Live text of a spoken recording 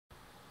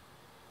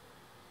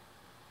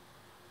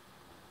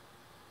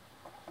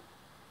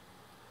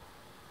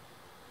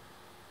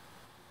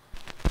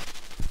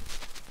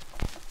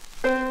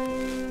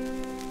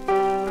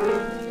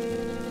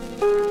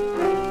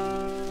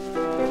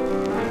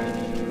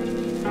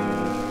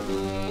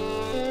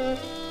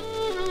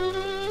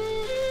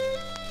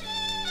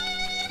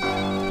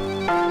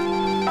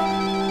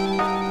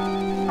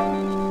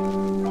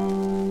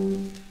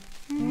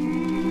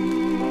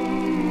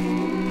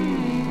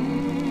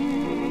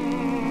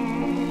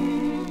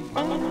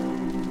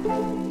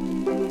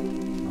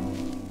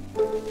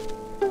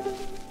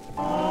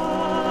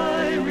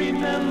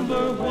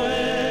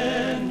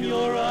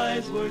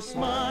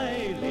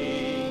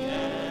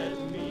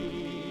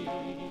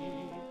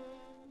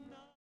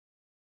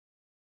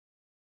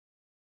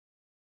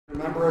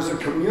remember as a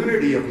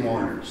community of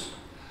mourners,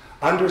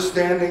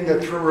 understanding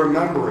that through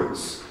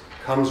remembrance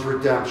comes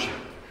redemption,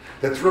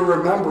 that through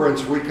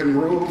remembrance we can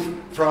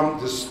move from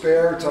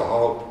despair to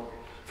hope,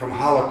 from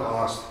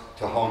Holocaust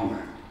to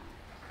homeland.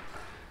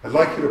 I'd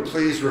like you to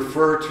please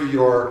refer to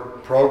your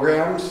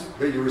programs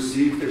that you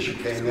received as you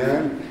came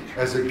in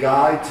as a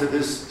guide to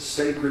this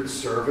sacred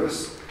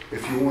service.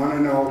 If you want to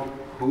know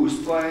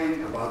who's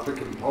playing, about the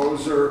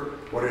composer,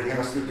 what it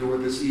has to do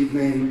with this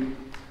evening,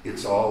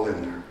 it's all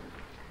in there.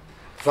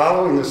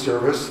 Following the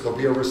service, there'll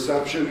be a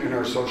reception in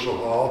our social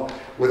hall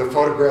with a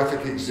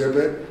photographic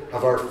exhibit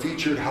of our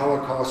featured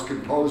Holocaust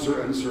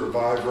composer and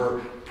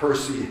survivor,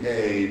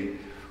 Percy,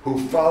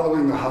 who,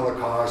 following the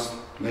Holocaust,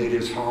 made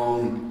his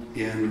home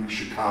in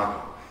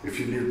Chicago. If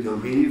you need to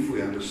leave,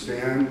 we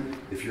understand.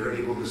 If you're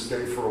able to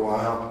stay for a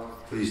while,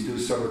 please do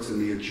so. It's in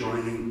the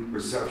adjoining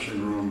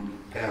reception room,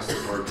 past the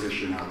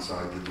partition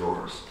outside the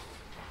doors.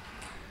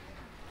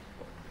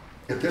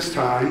 At this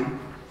time,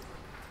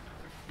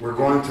 we're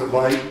going to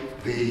light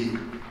the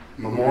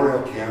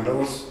memorial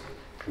candles,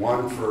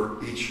 one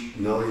for each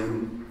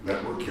million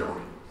that were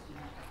killed.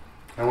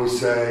 And we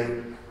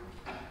say,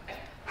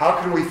 how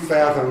can we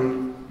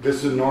fathom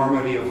this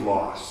enormity of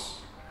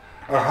loss?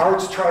 Our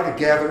hearts try to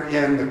gather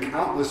in the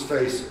countless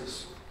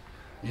faces.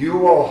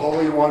 You, O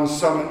Holy One,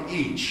 summon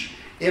each,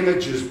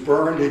 images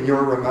burned in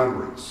your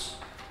remembrance.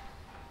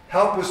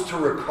 Help us to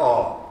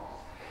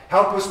recall.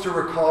 Help us to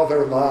recall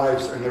their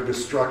lives and their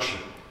destruction.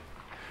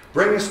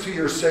 Bring us to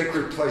your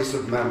sacred place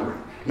of memory,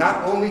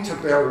 not only to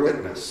bear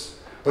witness,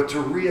 but to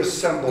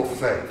reassemble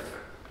faith,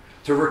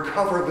 to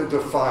recover the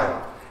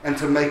defiled, and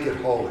to make it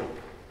holy.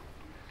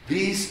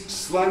 These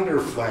slender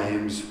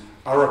flames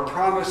are a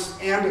promise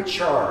and a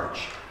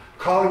charge,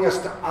 calling us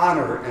to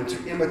honor and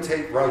to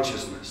imitate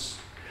righteousness.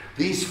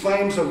 These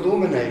flames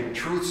illuminate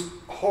truth's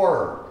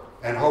horror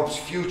and hope's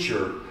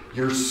future,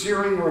 your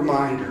searing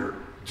reminder,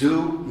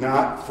 do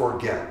not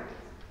forget.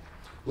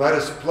 Let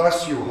us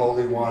bless you,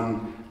 Holy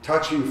One,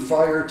 touching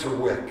fire to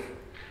wick,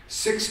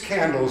 6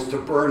 candles to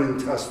burn in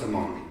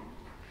testimony.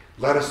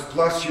 Let us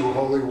bless you,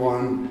 Holy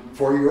One,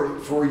 for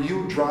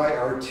you dry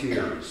our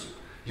tears.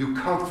 You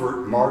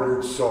comfort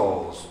martyred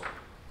souls.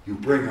 You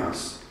bring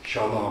us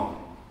shalom.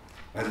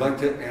 I'd like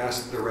to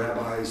ask the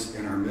rabbis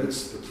in our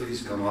midst to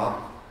please come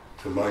up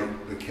to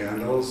light the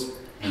candles.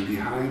 And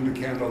behind the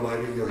candle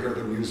lighting, you'll hear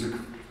the music,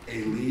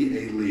 Eli,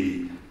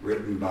 Eli,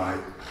 written by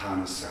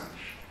Tanec.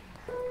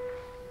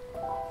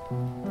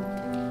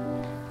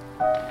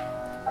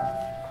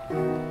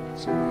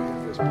 So you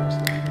have this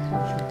pressed down.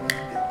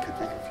 It could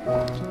take a few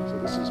minutes. So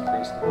this is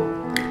pressed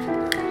down.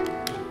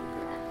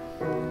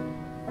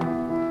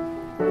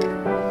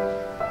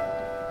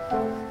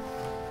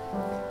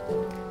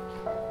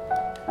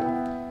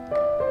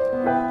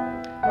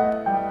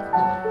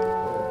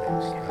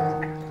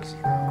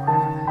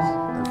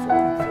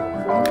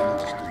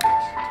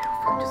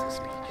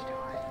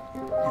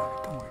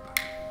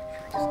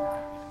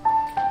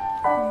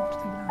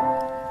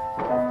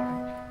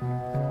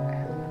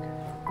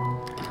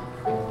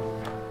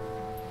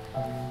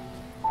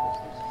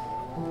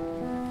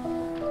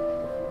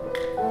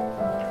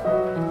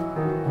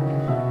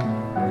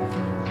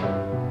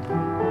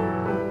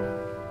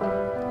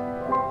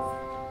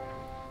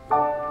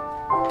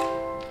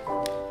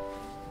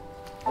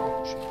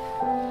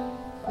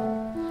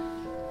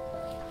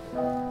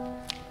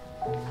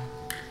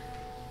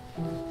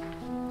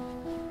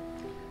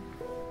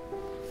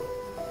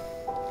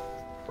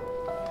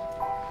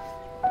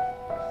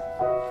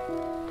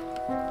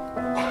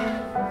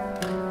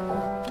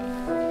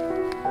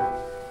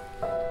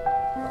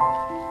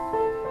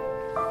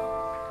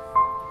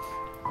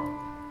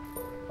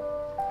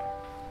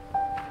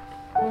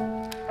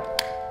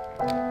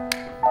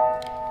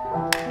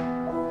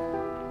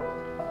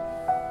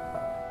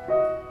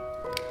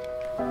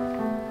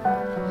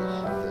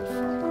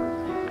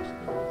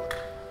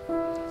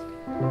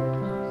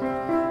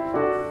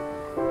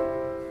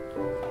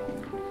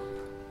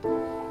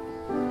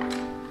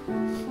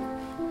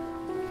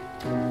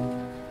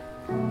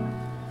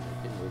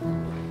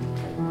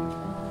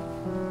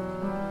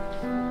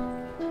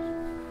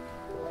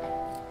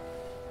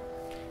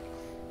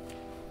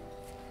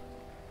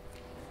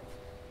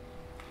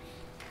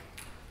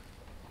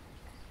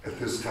 At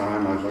this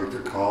time, I'd like to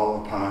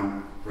call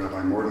upon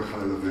Rabbi Mordechai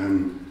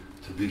Levin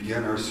to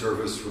begin our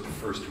service with the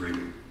first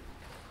reading.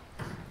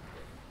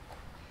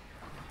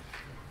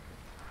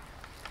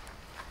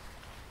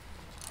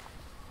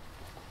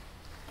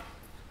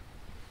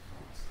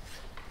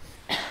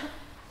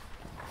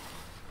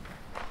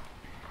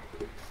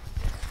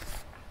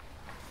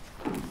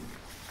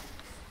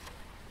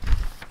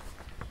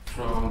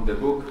 From the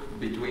book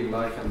Between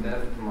Life and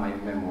Death, My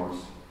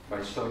Memoirs,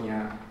 by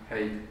Sonia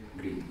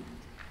Haidt-Green.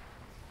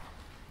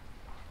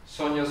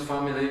 Sonia's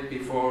family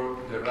before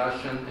the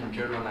Russian and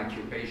German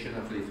occupation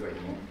of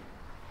Lithuania.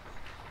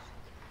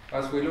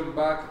 As we look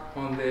back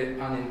on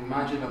the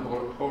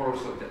unimaginable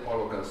horrors of the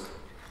Holocaust,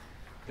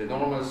 the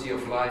normalcy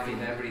of life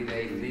in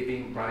everyday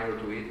living prior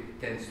to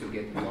it tends to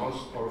get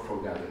lost or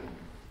forgotten.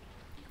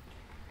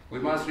 We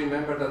must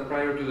remember that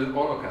prior to the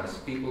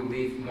Holocaust, people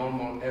lived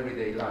normal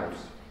everyday lives.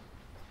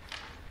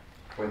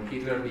 When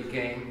Hitler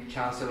became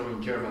Chancellor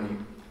in Germany,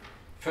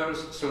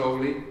 first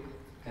slowly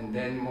and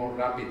then more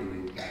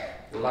rapidly,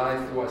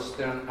 life was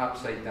turned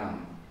upside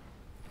down,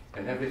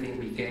 and everything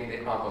became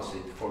the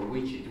opposite for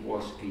which it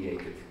was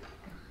created.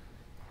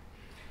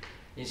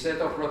 Instead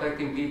of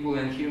protecting people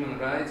and human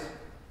rights,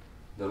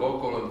 the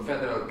local and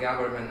federal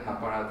government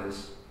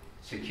apparatus,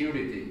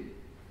 security,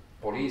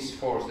 police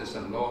forces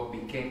and law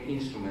became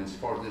instruments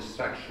for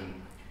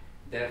destruction,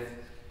 death,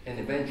 and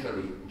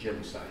eventually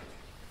genocide.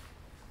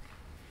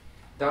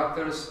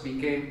 Doctors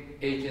became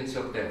agents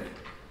of death.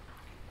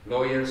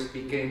 Lawyers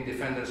became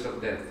defenders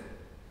of death.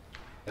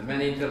 And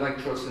many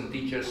intellectuals and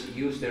teachers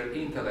used their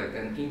intellect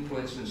and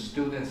influence on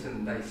students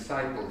and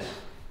disciples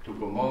to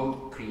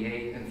promote,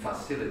 create, and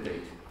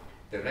facilitate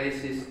the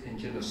racist and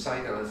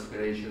genocidal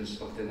aspirations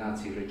of the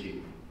Nazi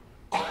regime.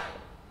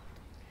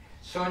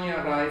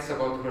 Sonia writes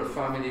about her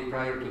family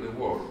prior to the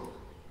war.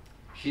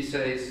 She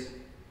says,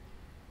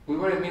 "We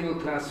were a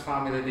middle-class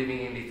family living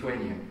in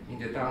Lithuania, in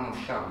the town of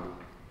Shabu.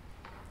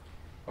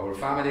 Our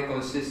family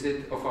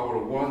consisted of our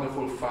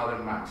wonderful father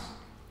Max,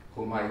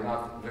 whom I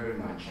loved very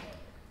much.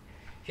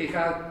 He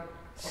had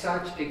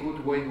such a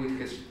good way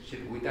with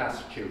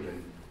us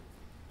children.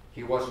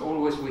 He was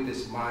always with a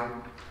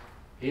smile,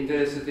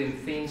 interested in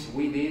things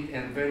we did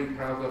and very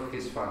proud of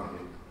his family.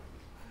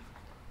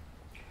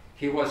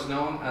 He was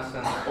known as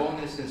an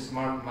honest and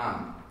smart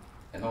man,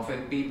 and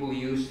often people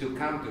used to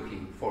come to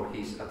him for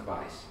his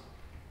advice.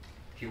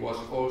 He was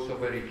also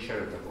very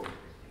charitable.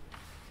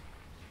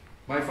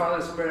 My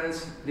father's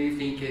parents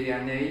lived in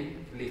Dohnányi,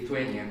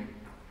 Lithuania,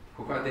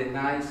 who had a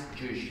nice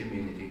Jewish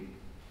community.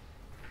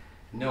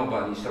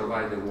 Nobody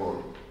survived the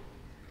war.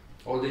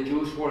 All the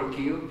Jews were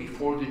killed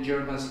before the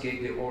Germans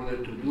gave the order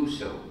to do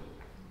so.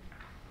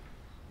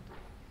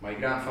 My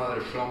grandfather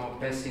Shlomo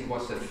Percy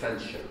was a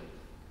feldsher,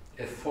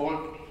 a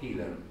folk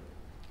healer,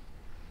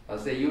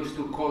 as they used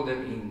to call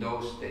them in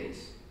those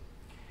days.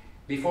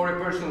 Before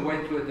a person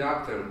went to a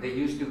doctor, they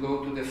used to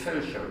go to the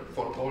feldsher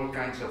for all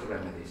kinds of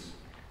remedies.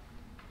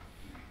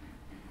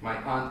 My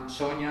aunt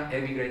Sonia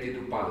emigrated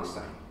to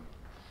Palestine.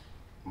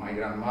 My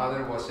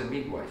grandmother was a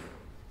midwife.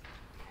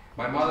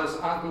 My mother's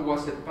uncle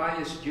was a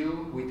pious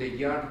Jew with a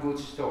yard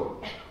goods store.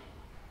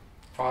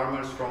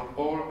 Farmers from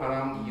all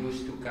around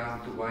used to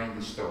come to buy in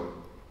the store.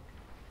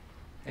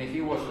 And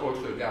he was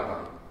also a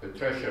rabbi, a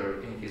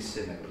treasurer in his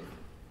synagogue.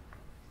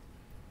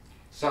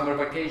 Summer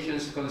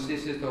vacations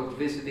consisted of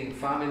visiting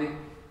family,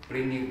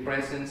 bringing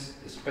presents,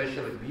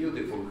 especially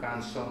beautiful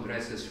hand-sewn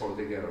dresses for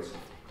the girls.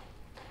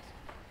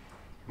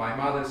 My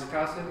mother's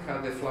cousin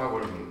had a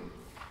flour mill.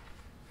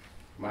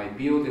 My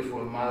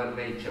beautiful mother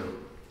Rachel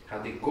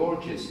had a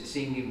gorgeous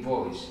singing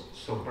voice,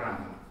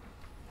 soprano.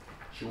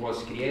 She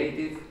was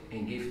creative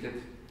and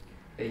gifted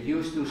and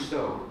used to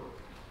sew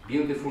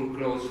beautiful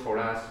clothes for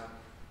us,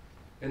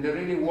 and there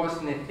really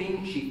wasn't a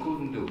thing she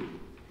couldn't do.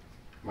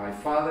 My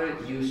father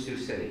used to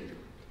say,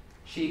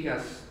 she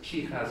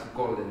has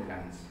golden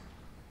hands.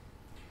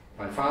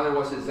 My father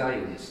was a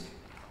Zionist.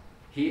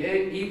 He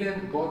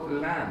even bought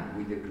land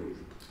with the group.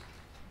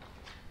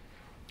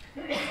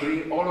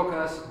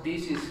 Pre-Holocaust,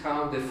 this is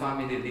how the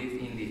family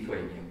lived in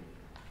Lithuania.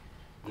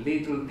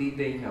 Little did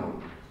they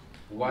know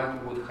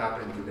what would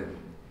happen to them,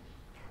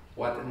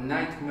 what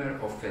nightmare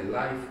of a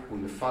life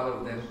will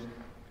follow them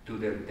to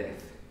their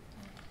death.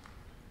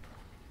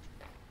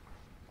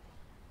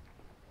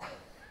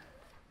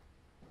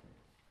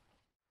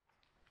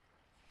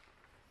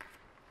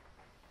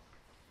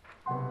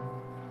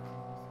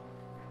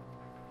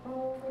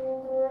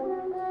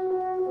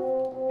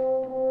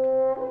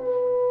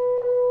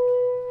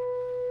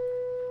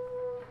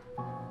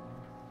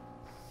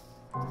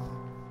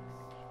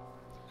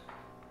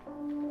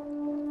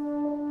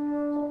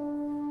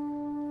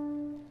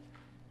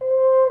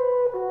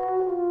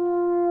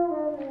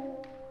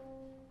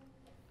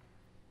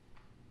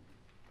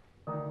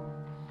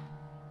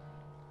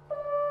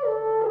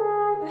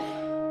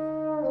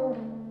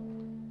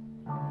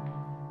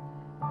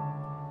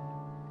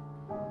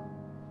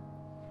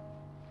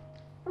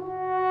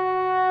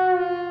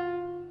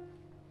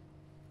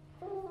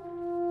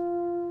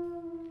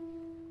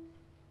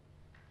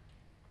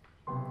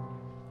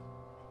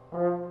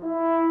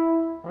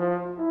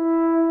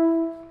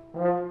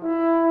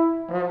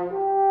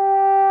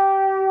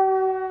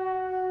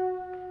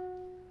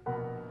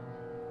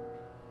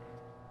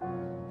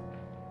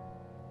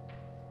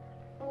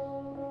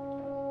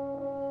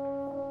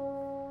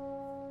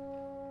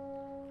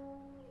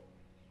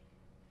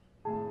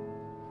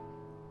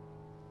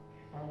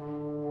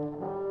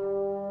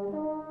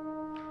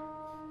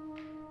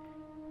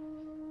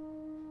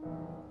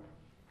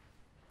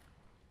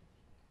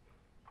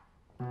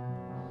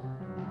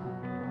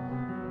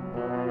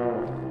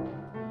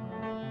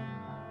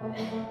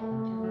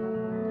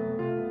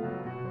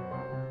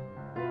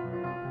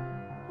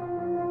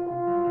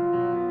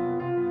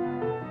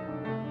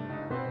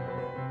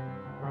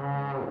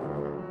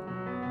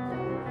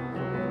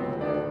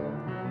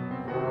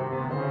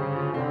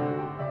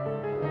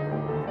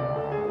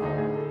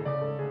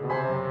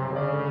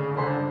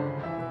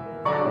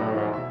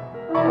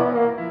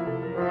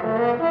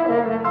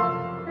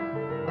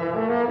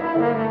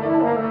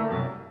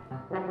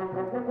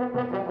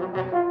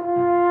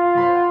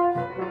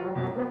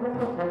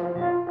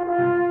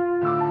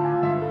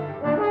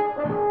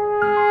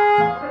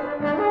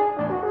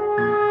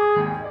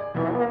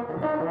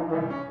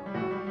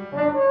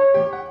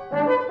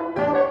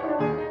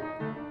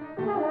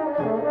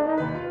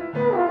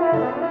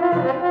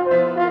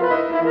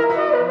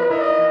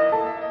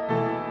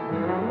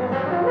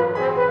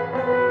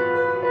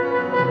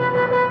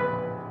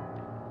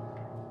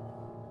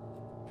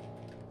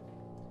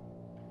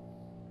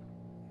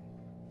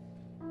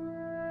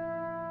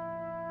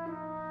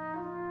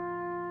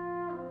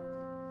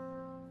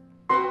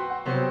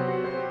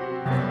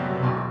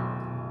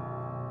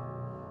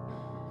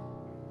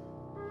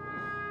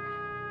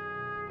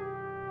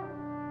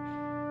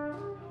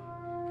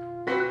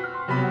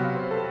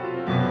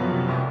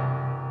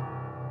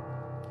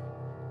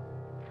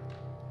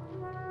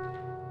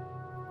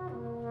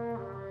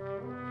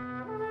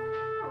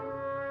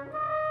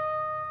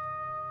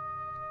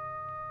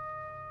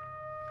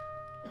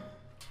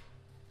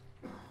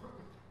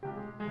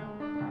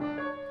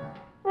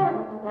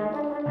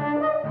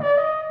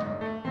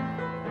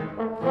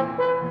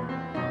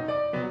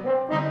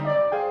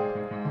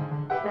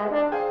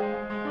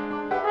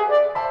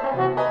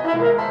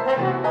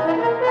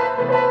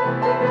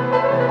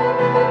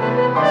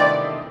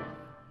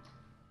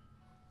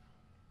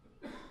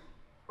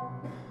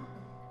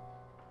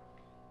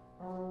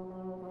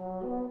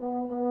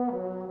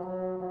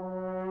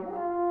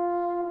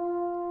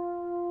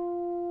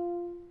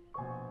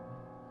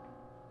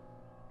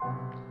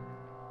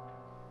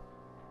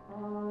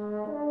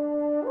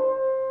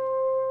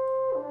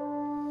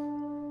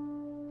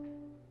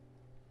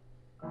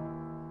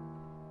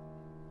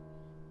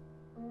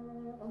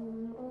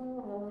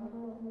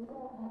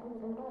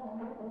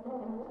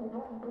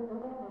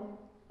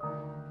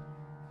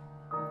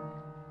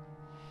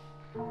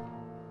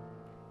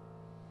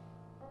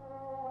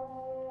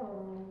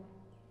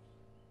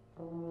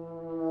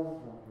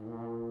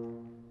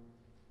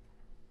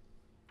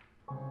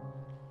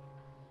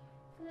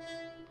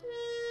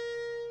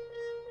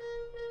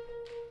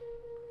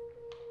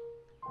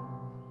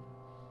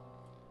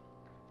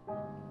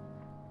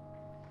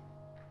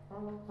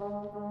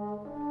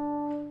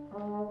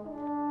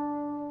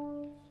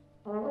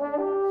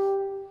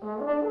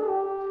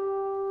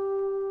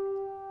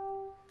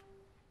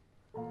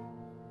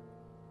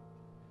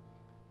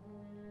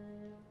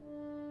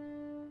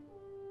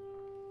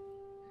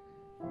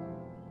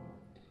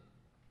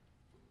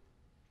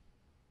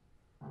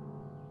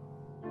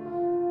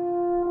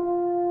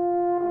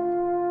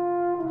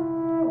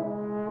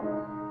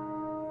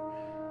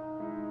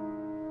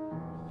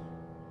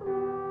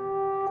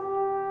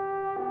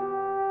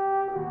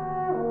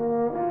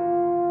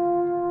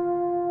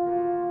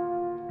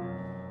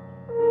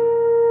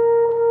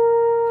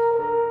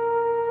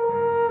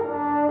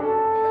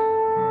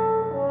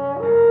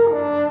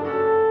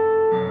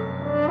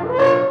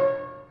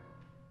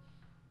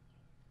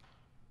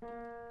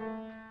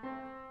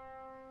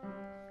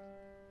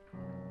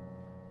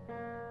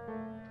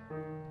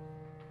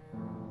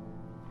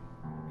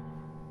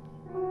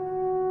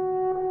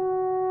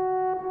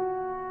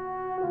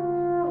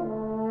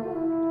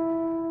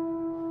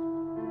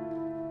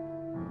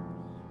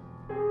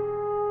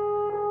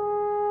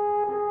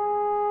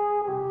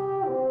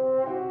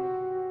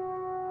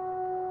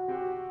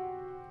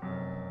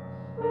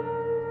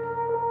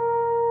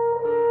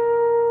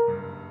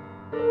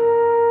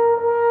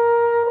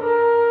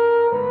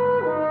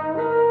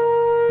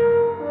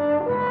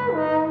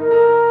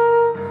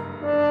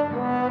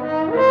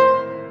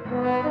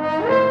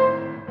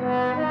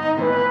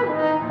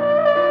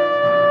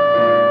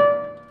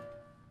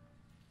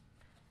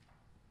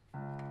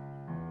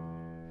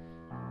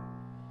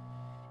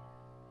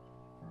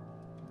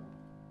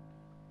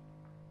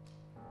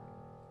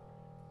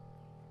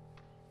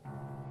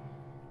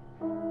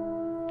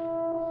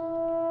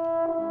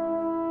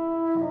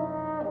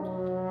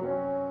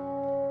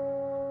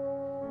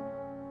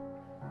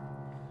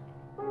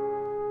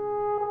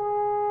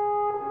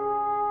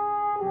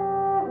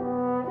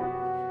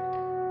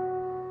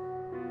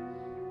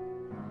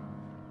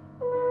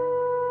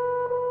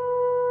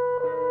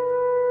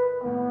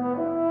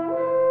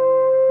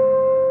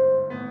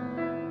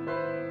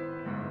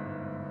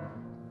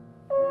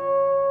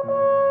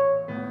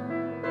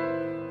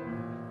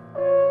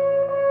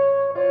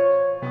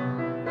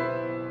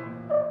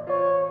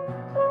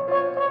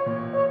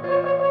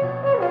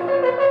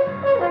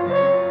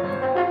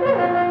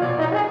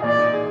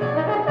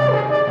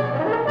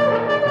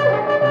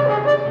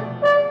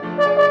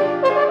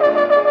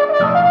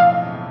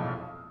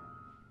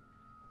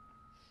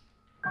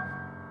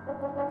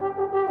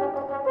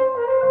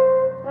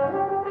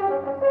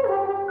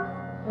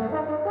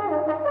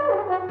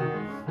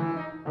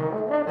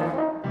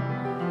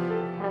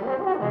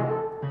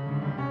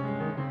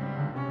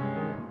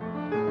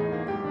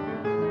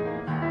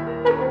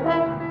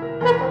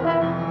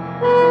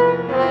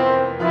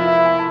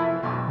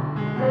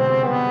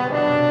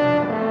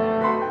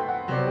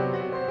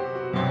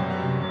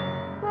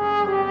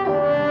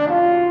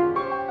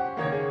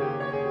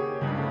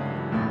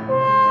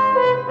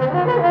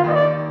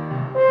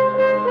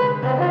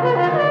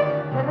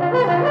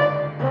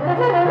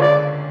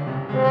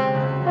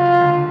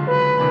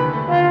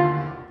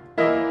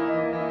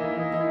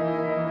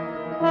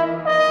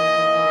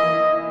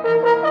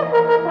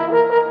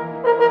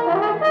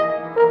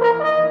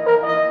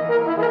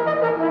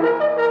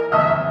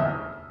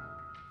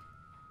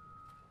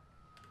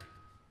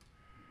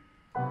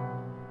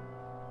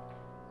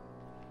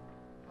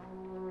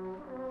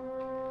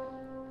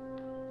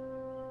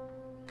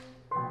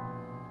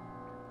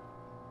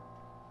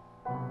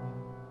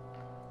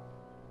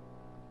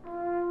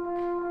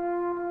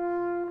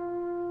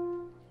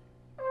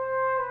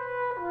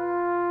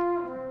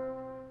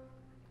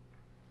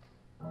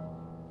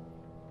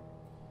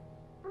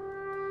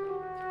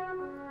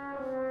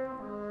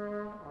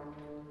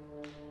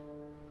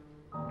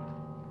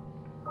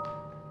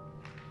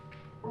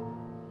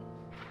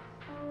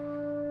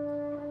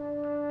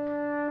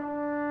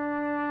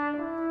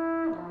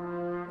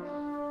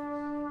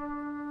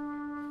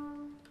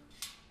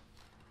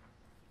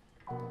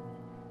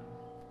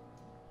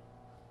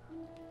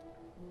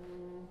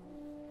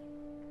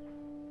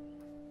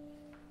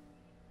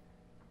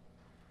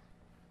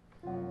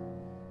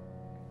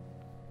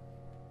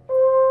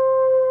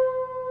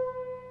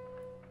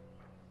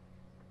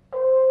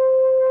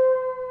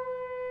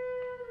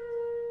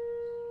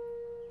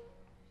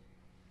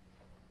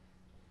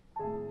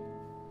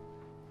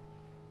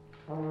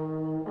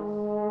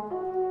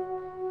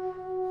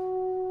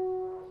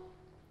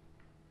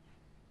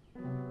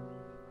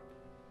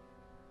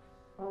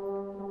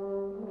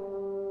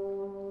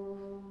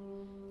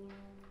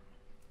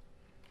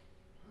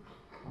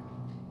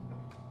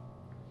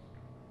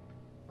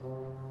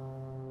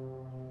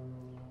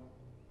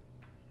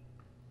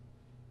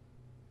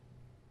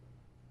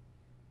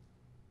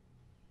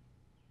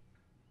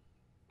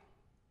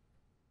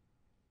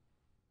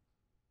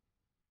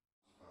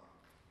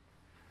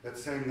 That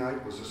same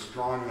night was a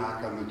strong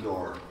knock on the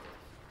door.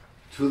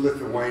 2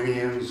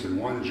 Lithuanians and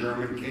 1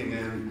 German came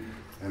in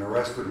and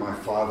arrested my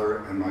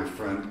father and my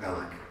friend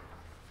Alec.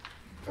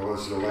 That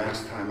was the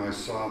last time I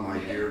saw my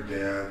dear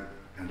dad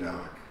and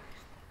Alec.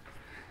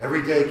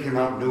 Every day came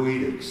out new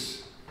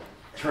edicts,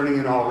 turning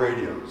in all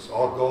radios,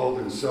 all gold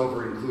and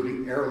silver,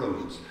 including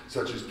heirlooms,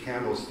 such as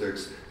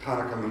candlesticks,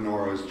 Hanukkah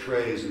menorahs,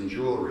 trays, and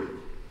jewelry.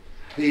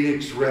 The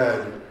edicts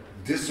read,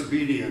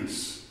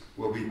 disobedience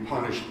will be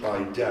punished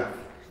by death.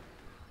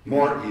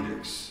 More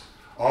edicts.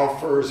 All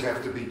furs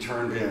have to be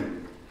turned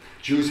in.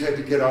 Jews had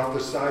to get off the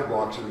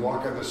sidewalks and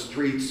walk on the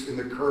streets in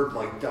the curb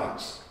like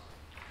ducks.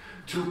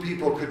 Two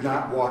people could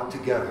not walk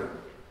together.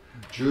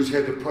 Jews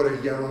had to put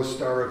a yellow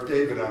Star of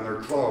David on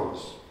their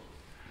clothes.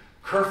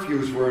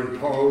 Curfews were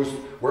imposed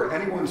where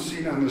anyone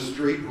seen on the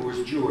street who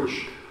was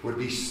Jewish would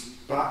be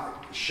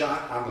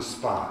shot on the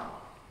spot.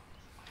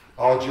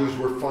 All Jews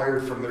were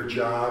fired from their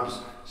jobs,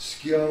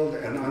 skilled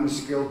and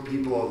unskilled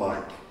people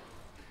alike.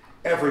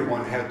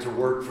 Everyone had to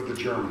work for the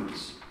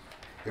Germans.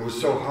 It was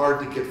so hard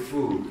to get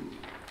food.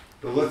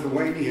 The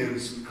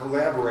Lithuanians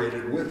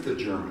collaborated with the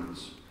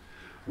Germans.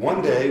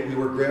 One day, we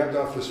were grabbed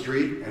off the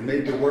street and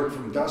made to work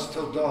from dusk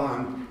till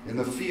dawn in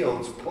the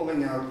fields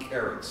pulling out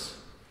carrots.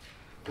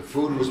 The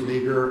food was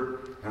meager,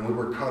 and we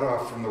were cut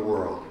off from the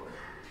world.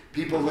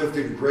 People lived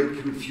in great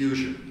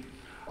confusion.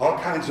 All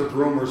kinds of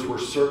rumors were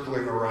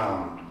circling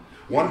around.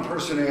 One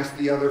person asked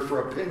the other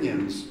for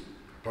opinions,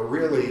 but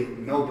really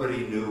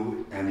nobody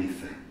knew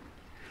anything.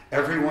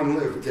 Everyone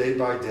lived day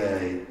by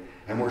day,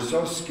 and were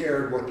so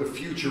scared what the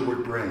future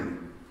would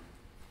bring.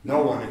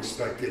 No one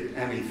expected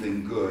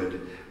anything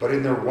good, but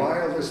in their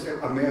wildest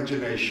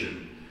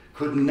imagination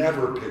could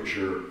never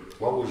picture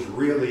what was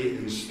really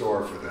in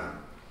store for them.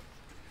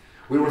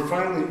 We were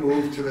finally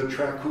moved to the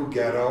Traku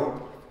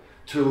ghetto,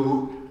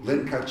 to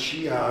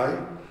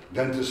Linkachii,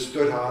 then to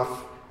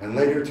Schulhoff, and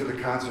later to the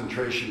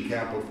concentration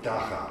camp of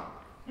Dachau.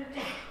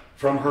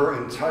 From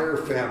her entire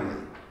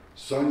family,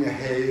 Sonia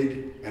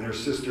Haid and her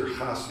sister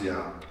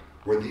Chasia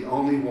were the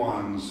only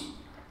ones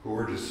who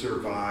were to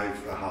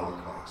survive the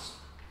Holocaust.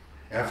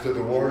 After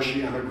the war,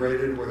 she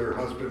emigrated with her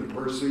husband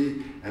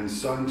Percy and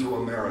son to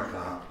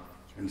America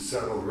and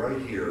settled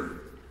right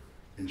here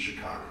in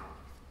Chicago.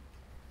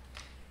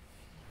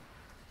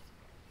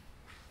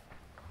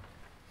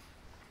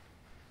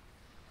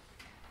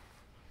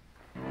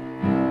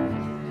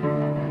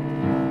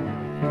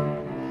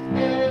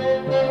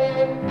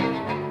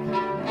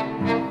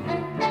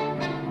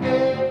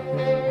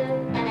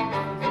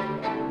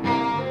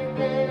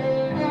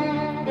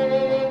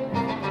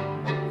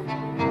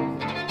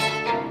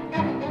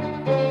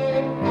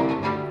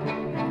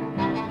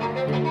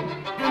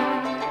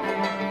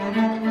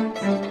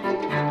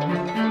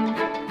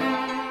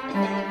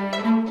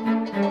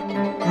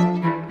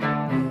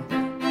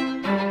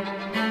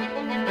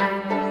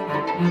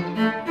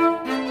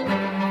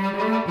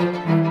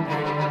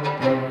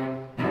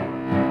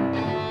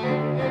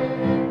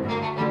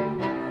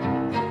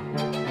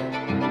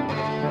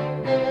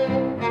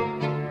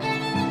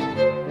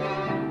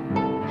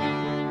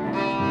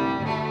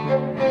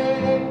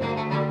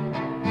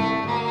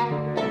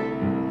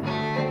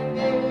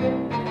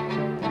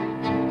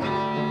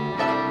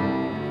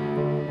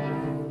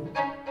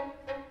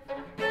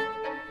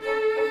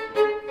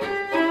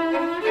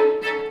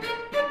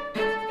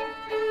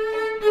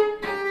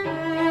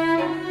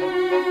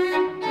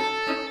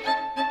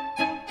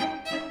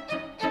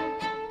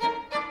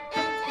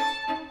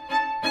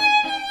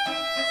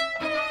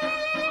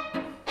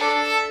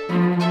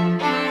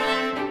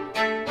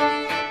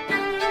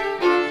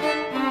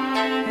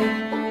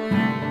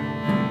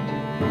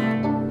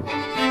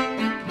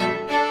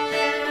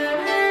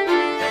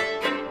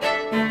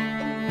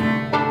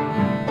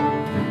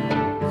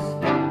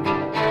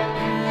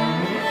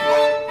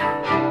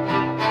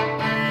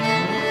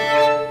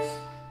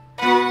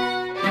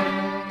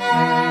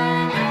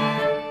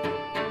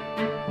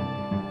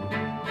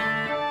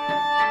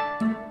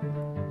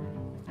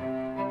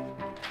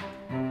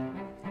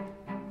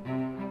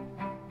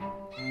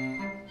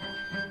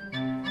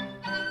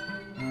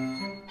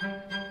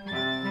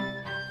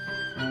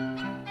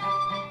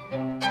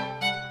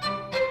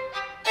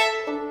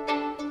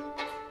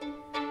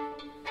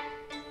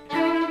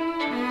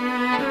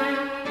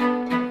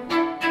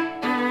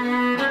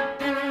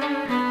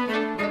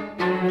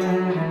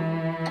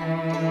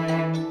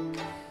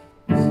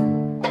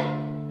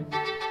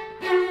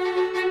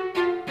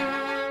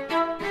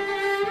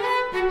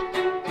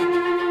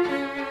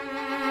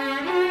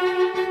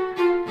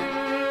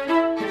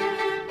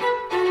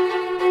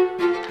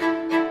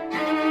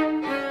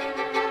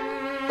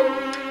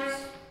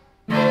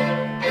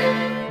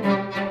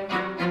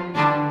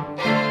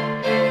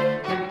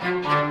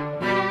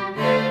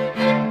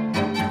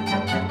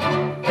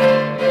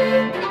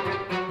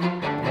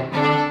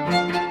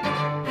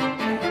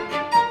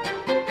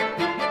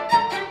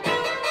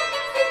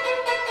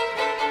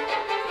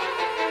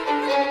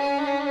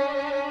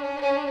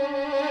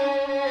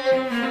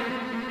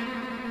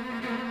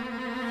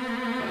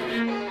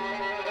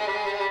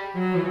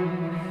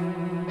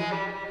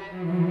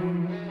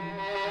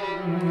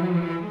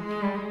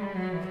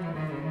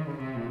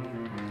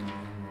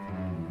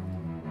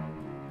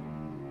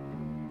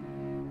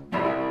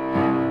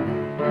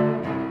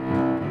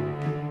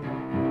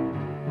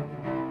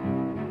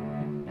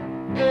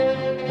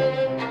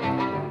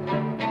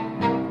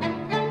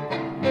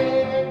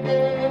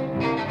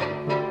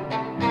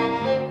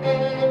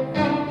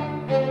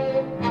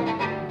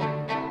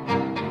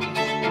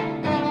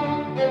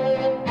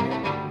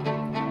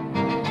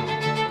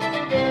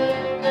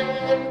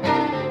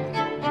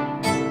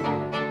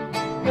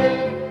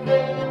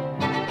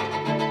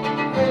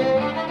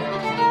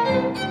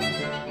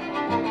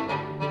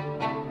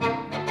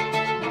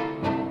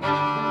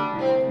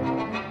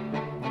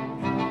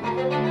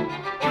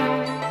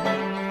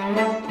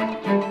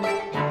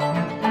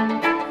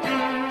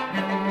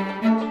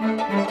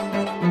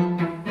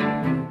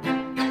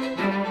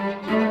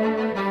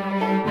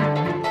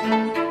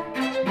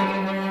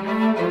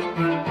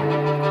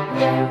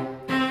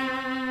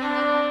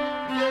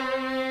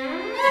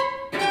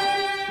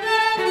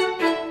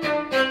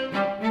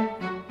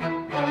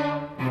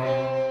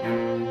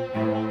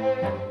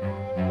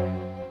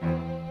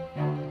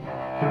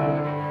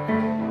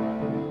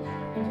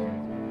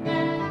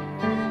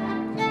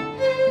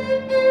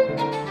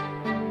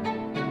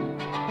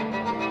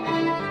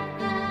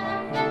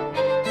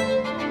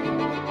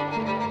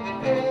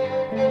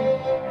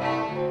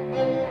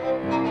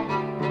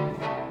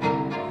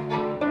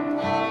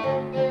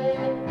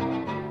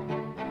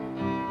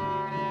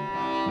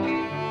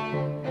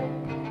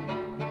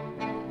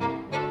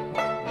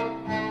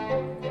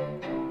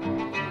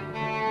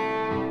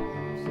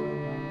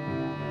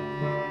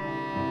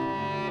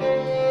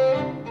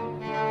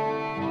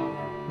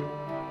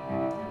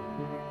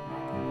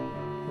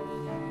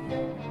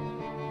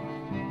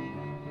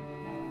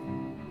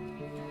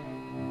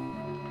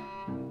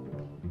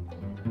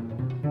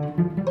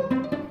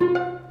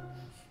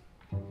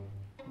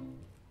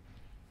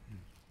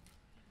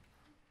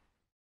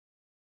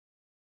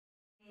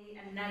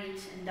 At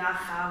night in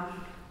Dachau,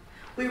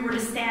 we were to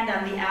stand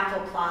on the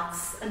apple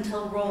plots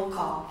until roll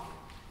call.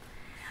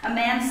 A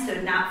man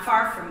stood not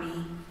far from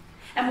me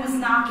and was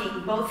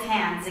knocking both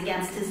hands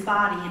against his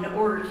body in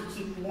order to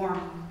keep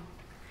warm.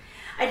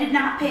 I did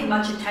not pay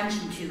much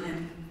attention to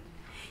him.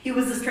 He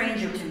was a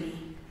stranger to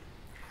me.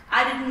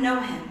 I didn't know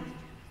him.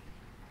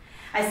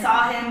 I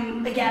saw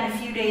him again a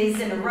few days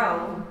in a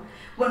row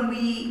when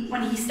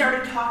he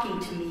started talking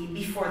to me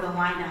before the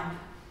lineup.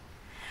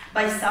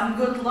 By some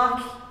good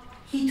luck,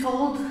 he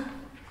told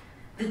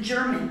the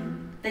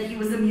German that he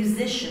was a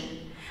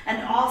musician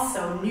and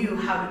also knew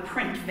how to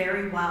print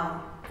very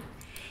well.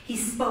 He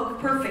spoke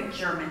perfect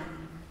German.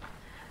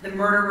 The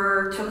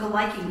murderer took a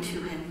liking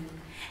to him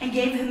and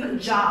gave him a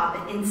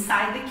job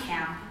inside the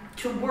camp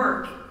to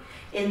work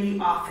in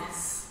the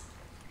office.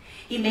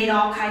 He made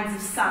all kinds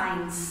of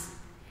signs.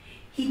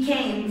 He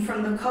came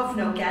from the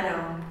Kovno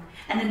ghetto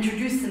and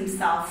introduced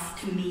himself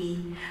to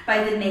me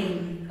by the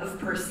name of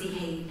Percy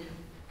Hayde.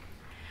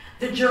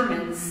 The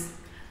Germans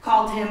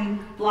called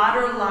him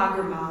Blatter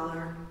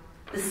Lagermaler,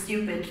 the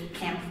stupid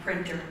camp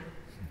printer.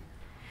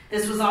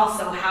 This was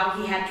also how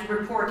he had to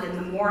report in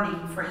the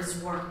morning for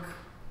his work.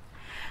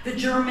 The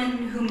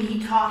German whom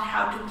he taught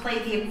how to play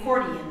the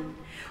accordion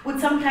would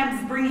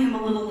sometimes bring him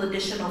a little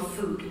additional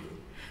food.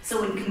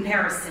 So in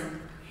comparison,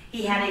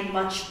 he had it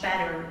much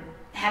better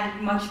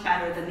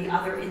than the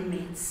other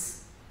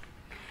inmates.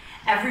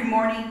 Every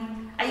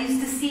morning, I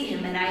used to see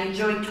him and I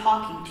enjoyed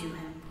talking to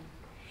him.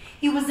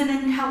 He was an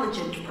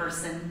intelligent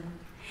person,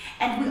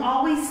 and we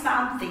always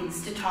found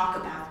things to talk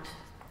about.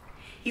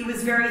 He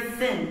was very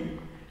thin,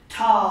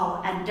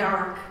 tall and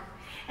dark,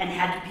 and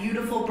had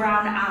beautiful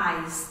brown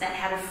eyes that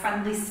had a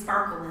friendly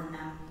sparkle in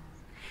them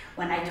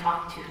when I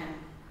talked to him.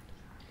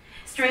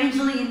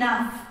 Strangely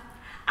enough,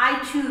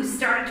 I too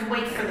started to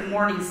wait for the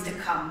mornings to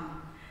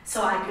come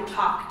so I could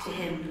talk to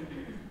him.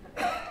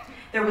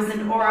 There was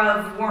an aura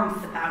of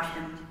warmth about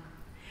him.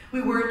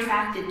 We were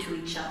attracted to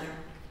each other.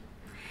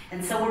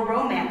 And so a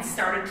romance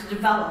started to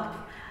develop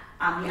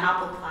on the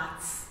apple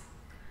plots.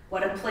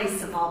 What a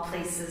place of all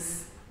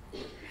places.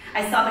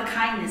 I saw the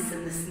kindness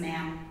in this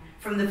man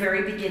from the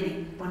very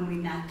beginning when we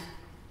met.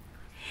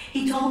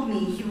 He told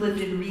me he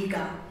lived in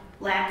Riga,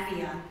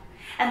 Latvia,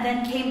 and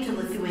then came to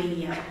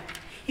Lithuania.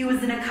 He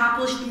was an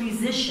accomplished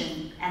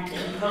musician and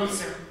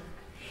composer.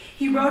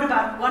 He wrote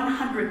about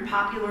 100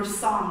 popular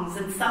songs,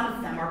 and some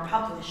of them are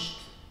published.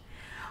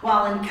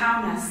 While in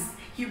Kaunas,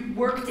 he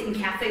worked in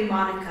Cafe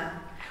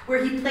Monica,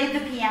 where he played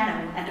the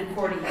piano and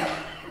accordion.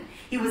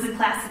 He was a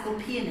classical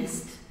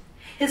pianist.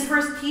 His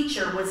first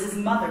teacher was his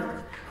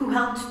mother, who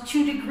held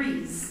 2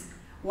 degrees,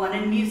 one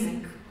in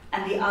music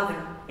and the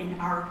other in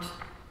art.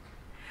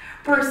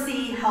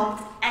 Percy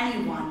helped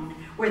anyone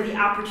where the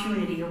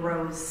opportunity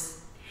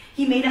arose.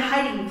 He made a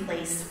hiding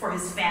place for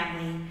his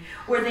family,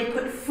 where they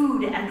put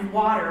food and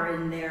water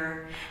in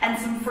there, and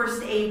some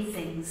first aid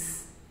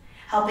things.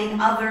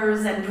 Helping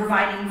others and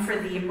providing for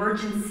the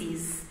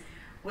emergencies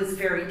was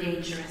very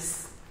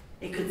dangerous.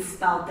 It could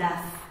spell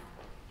death.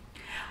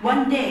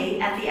 One day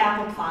at the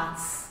apple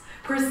plots,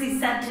 Percy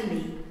said to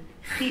me,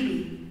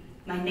 "Chibi,"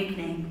 my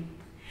nickname,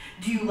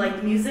 "do you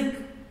like music?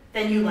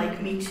 Then you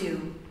like me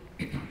too."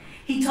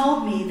 He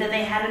told me that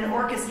they had an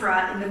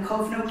orchestra in the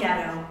Kovno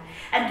ghetto,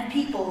 and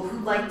people who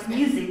liked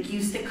music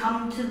used to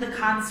come to the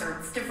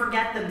concerts to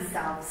forget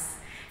themselves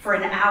for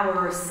an hour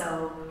or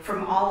so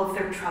from all of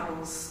their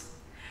troubles.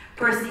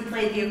 Percy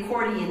played the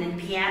accordion and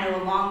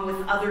piano along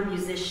with other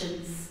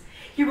musicians.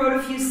 He wrote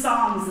a few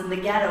songs in the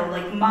ghetto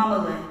like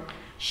Mamele,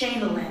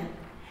 Schneile,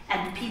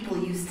 and people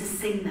used to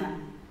sing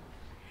them.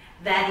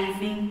 That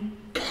evening,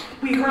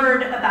 we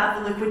heard about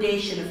the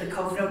liquidation of the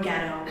Kovno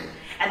ghetto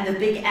and the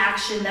big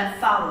action that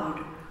followed,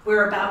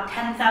 where about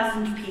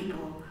 10,000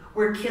 people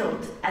were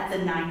killed at the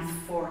 9th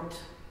Fort.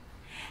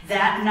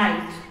 That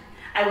night,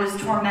 I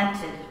was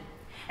tormented,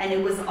 and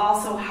it was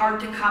also hard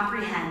to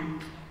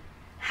comprehend.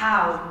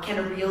 How can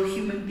a real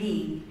human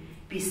being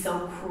be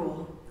so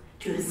cruel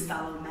to his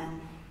fellow men?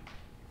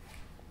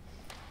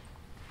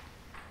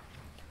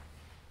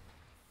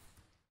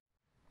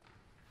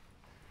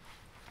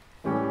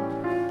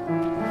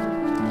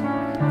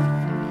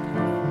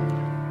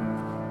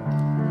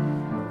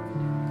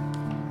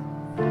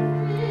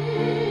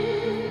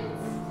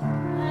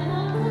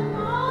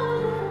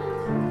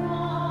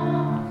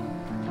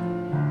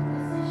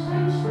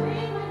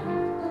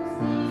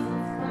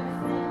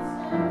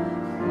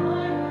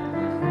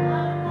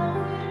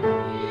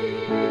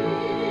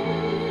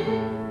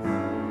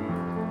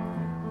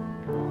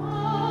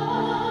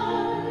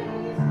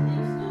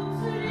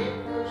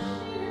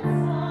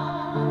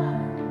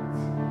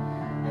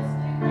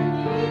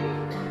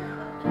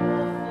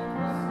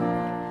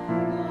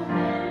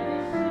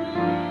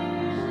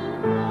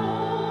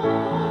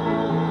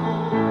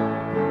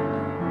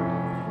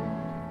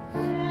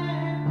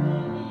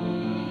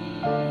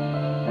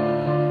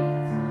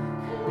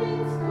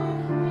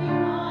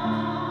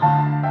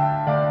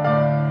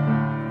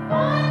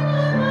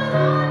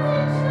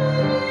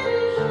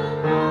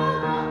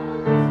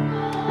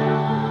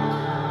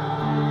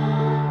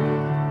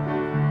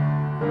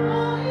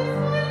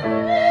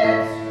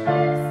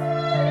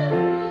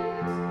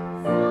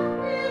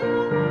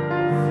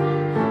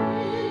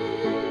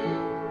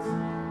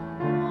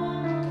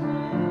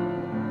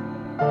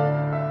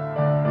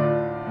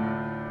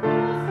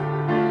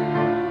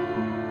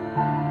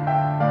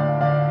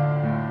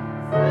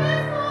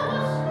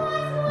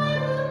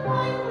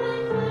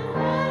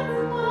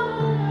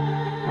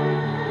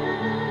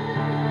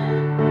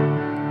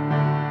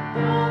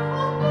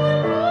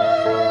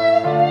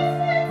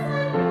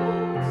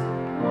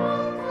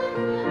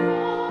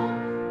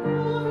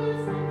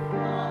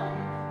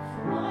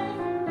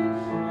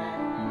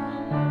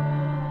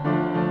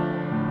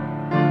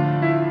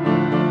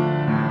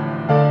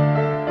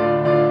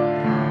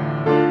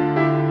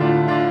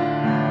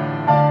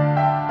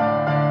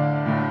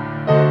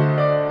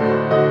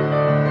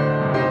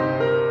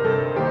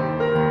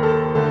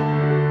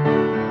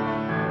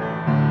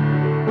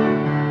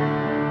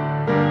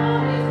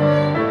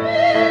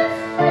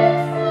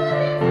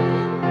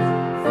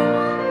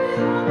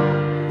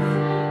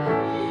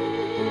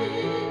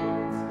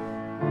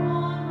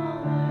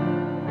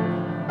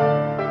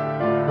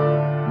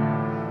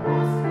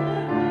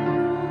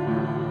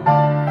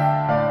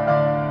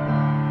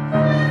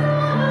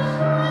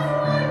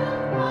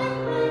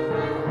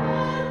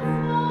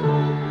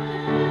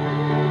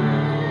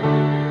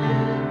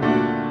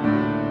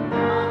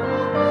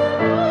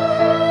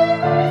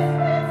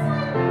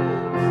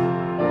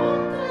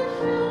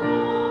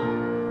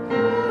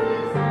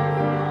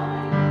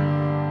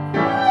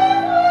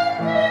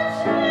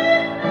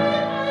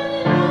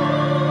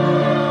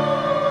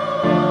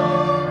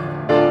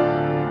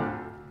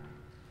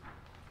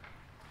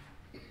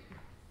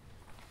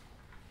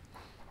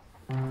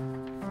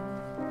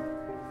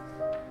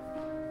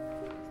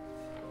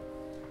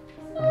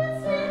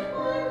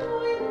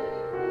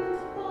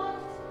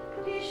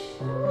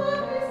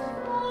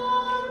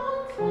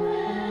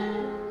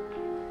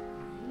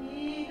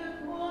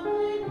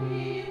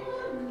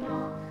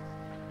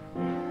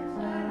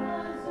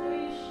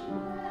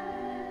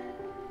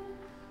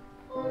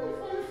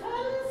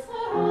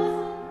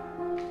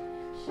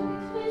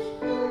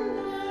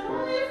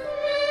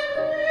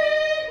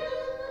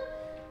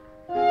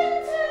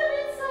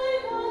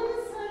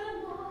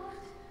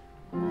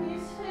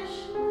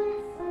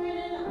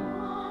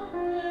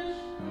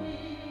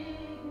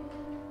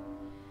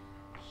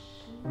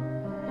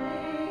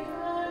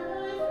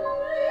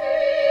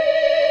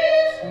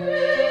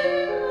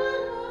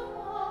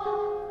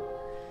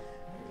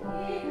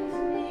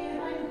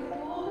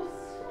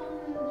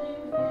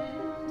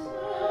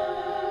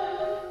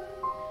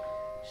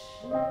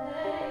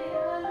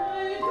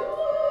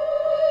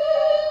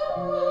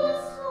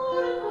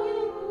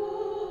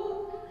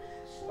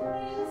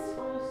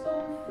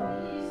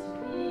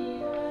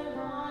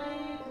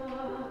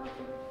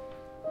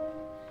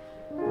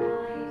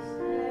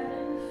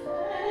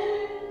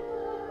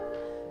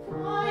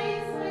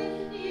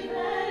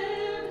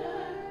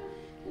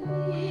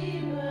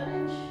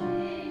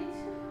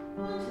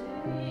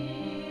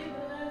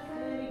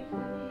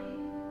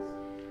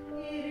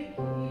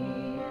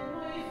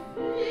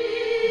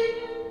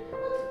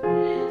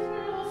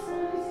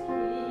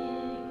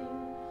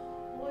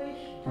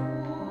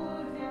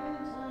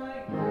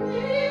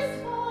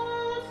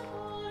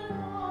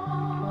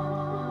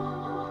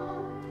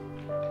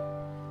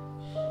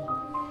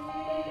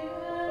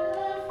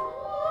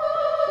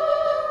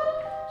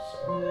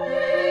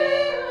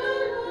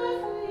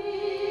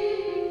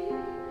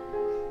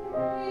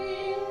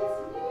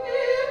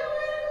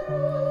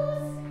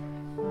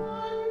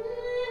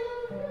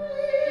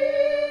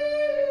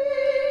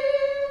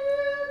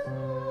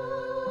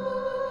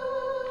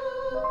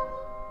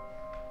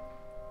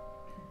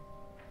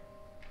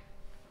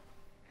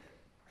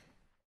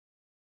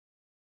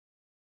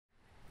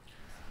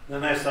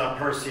 saw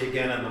Percy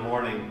again in the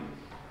morning,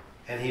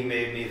 and he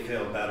made me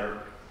feel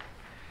better.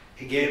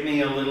 He gave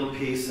me a little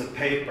piece of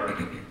paper,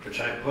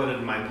 which I put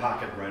in my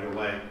pocket right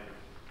away.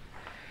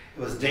 It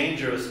was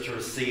dangerous to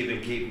receive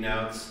and keep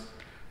notes,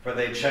 for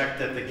they checked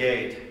at the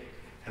gate,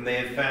 and they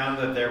had found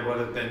that there would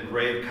have been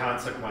grave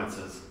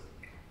consequences,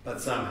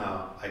 but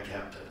somehow I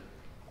kept it.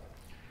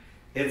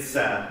 It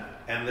said,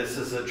 and this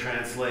is a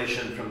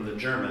translation from the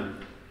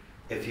German,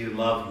 "If you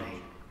love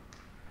me.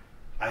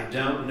 I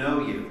don't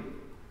know you,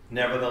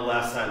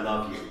 nevertheless I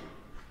love you.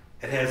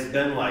 It has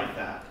been like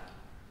that.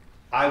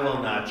 I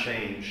will not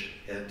change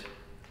it.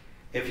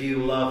 If you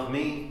love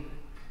me,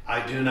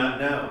 I do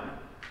not know,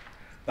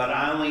 but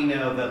I only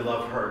know that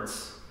love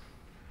hurts."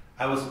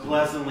 I was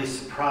pleasantly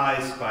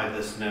surprised by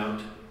this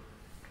note,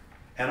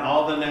 and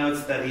all the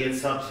notes that he had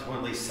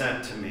subsequently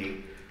sent to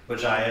me,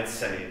 which I had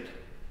saved.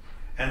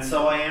 And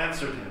so I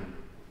answered him,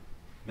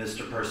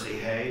 "Mr. Percy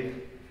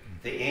Hayde,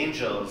 the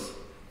angels,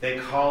 they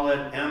call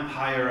it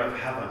empire of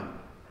heaven.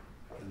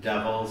 The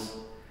devils,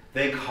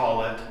 they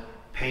call it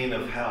pain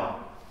of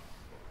hell.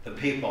 The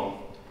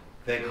people,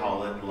 they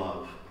call it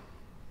love."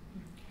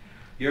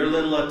 Your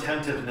little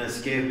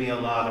attentiveness gave me a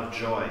lot of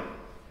joy.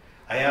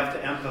 I have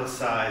to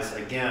emphasize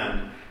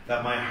again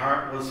that my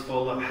heart was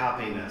full of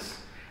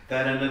happiness,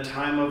 that in a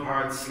time of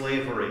hard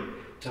slavery,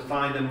 to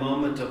find a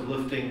moment of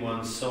lifting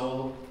one's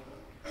soul,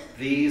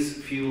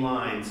 these few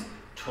lines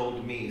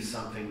told me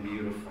something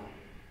beautiful.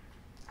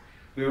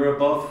 We were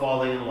both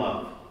falling in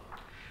love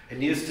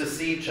and used to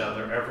see each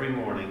other every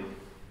morning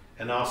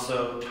and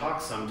also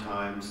talk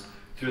sometimes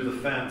through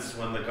the fence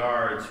when the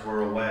guards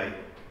were away.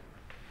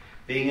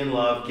 Being in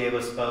love gave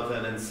us both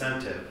an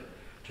incentive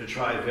to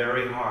try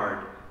very hard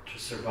to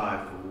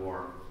survive the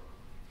war.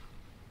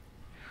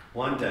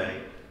 One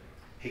day,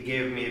 he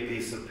gave me a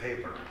piece of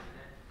paper,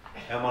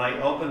 and when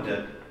I opened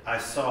it, I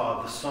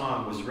saw the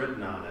song was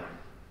written on it.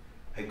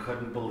 I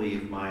couldn't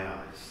believe my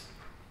eyes.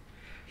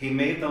 He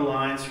made the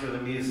lines for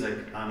the music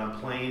on a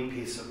plain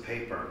piece of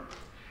paper,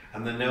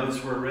 and the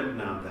notes were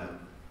written on them.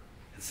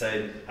 It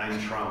said, "Ein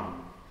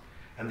Traum,"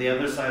 and the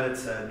other side it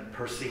said,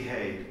 "Percy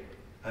Hayde,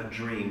 a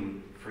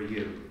dream for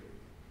you.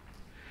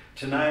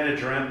 Tonight I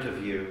dreamt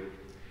of you.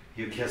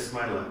 You kissed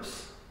my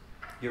lips.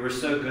 You were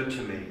so good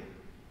to me,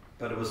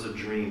 but it was a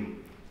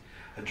dream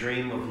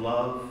of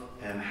love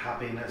and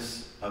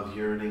happiness, of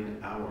yearning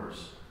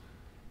hours.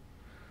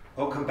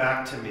 Oh, come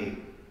back to me,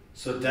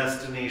 so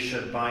destiny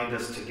should bind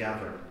us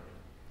together."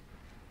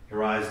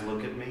 Your eyes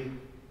look at me,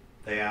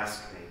 they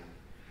ask me.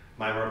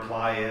 My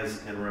reply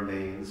is and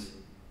remains,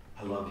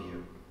 "I love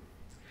you."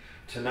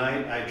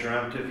 Tonight I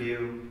dreamt of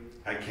you,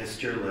 I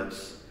kissed your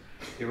lips.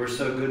 You were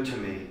so good to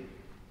me,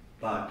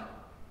 but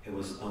it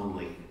was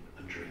only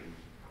a dream.